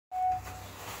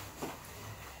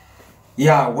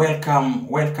Yeah,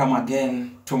 welcome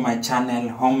again to my channel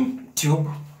Home Tube.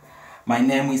 My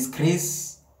name is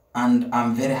Chris and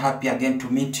I'm very happy again to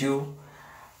meet you,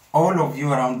 all of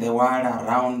you around the world,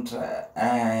 around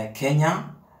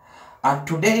Kenya. And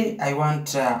today I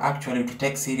want actually to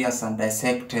take serious and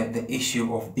dissect the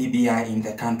issue of BBI in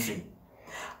the country.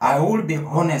 I will be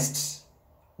honest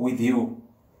with you.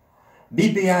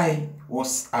 BBI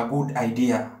was a good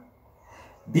idea.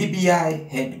 BBI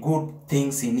had good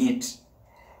things in it.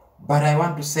 But I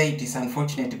want to say it is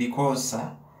unfortunate because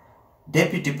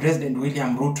Deputy President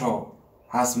William Ruto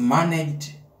has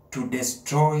managed to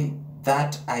destroy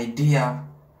that idea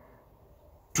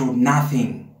to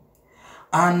nothing.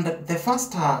 And the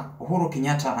faster Uhuru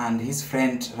Kenyatta and his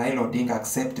friend Raila Odinga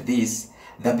accept this,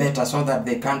 the better, so that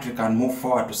the country can move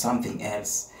forward to something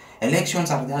else.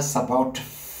 Elections are just about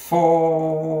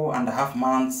 4.5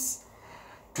 months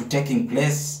to taking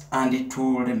place, and it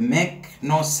would make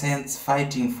no sense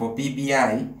fighting for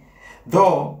BBI,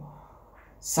 though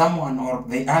someone or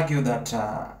they argue that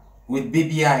with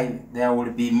BBI there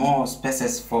will be more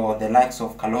spaces for the likes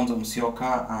of Kalonzo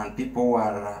Musyoka and people who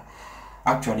are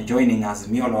actually joining as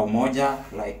Miola Umoja,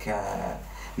 like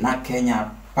NA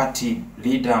Kenya party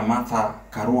leader Martha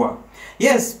Karua.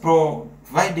 Yes,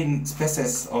 providing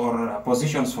spaces or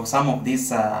positions for some of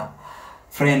these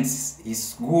friends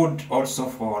is good also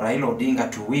for Raila Odinga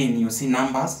to win. You see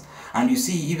numbers, and you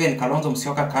see even Kalonzo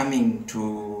Musyoka coming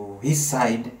to his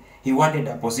side. He wanted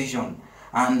a position,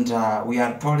 and we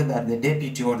are told that the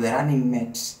deputy or the running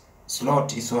mate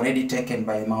slot is already taken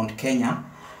by Mount Kenya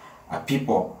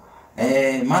people.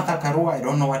 Martha Karua, I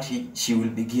don't know what she will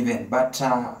be given, but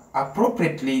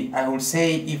appropriately I would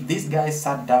say if these guys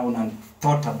sat down and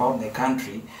thought about the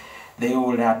country, they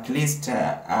will at least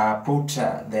put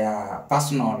their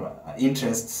personal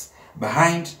interests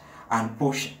behind and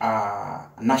push a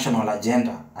national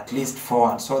agenda at least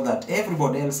forward, so that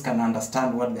everybody else can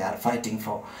understand what they are fighting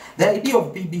for. The idea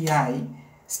of BBI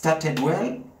started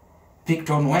well,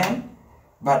 picked on well,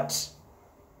 but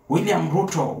William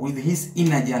Ruto, with his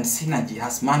energy and synergy,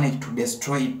 has managed to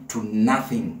destroy it to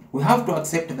nothing. We have to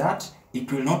accept that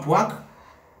it will not work.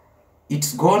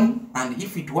 It's gone, and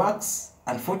if it works,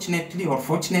 unfortunately or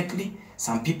fortunately,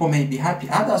 some people may be happy,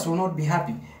 others will not be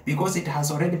happy, because it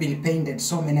has already been painted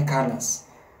so many colors.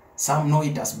 Some know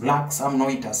it as black, some know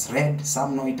it as red,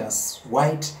 some know it as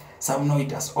white, some know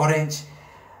it as orange.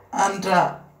 And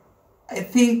I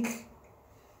think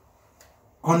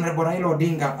Honorable Raila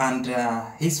Odinga and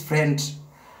his friend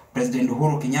President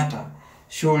Uhuru Kenyatta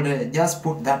should just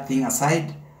put that thing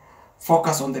aside,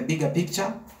 focus on the bigger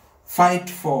picture, fight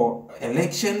for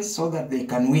elections so that they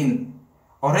can win.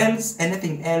 Or else,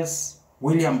 anything else,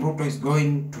 William Ruto is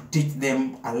going to teach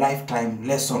them a lifetime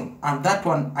lesson. And that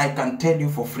one I can tell you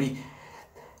for free.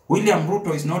 William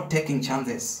Ruto is not taking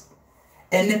chances.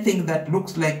 Anything that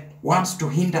looks like wants to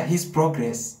hinder his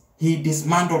progress, he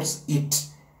dismantles it.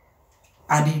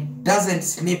 And he doesn't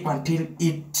sleep until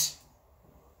it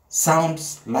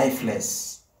sounds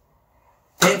lifeless.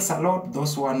 Thanks a lot,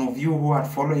 those one of you who are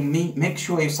following me. Make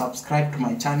sure you subscribe to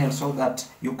my channel so that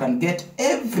you can get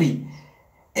every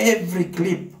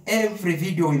clip, every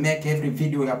video we make, every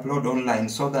video we upload online,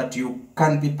 so that you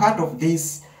can be part of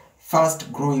this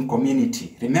fast growing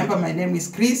community. Remember, my name is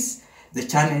Chris. The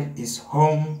channel is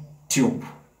Home Tube.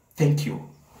 Thank you.